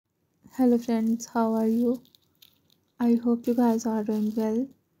Hello friends, how are you? I hope you guys are doing well.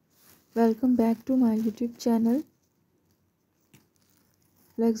 Welcome back to my YouTube channel,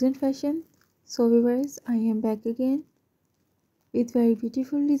 Looks and Fashion. So viewers, I am back again with very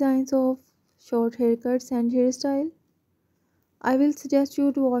beautiful designs of short haircuts and hairstyle. I will suggest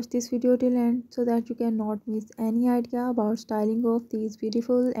you to watch this video till end so that you cannot miss any idea about styling of these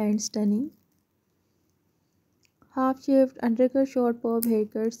beautiful and stunning half-shaved undercut short bob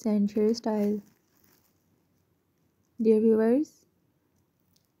haircuts and hairstyle. Dear viewers,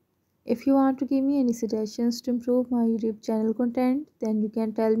 if you want to give me any suggestions to improve my YouTube channel content, then you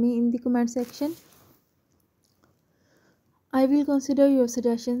can tell me in the comment section. I will consider your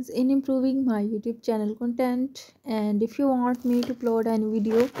suggestions in improving my YouTube channel content. And if you want me to upload any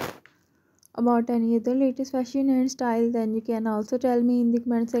video about any other latest fashion and style, then you can also tell me in the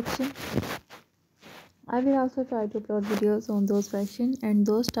comment section. I will also try to upload videos on those fashion and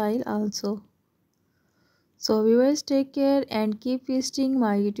those style also. So viewers, take care and keep visiting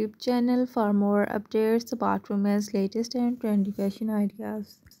my YouTube channel for more updates about women's latest and trendy fashion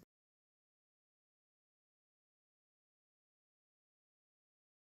ideas.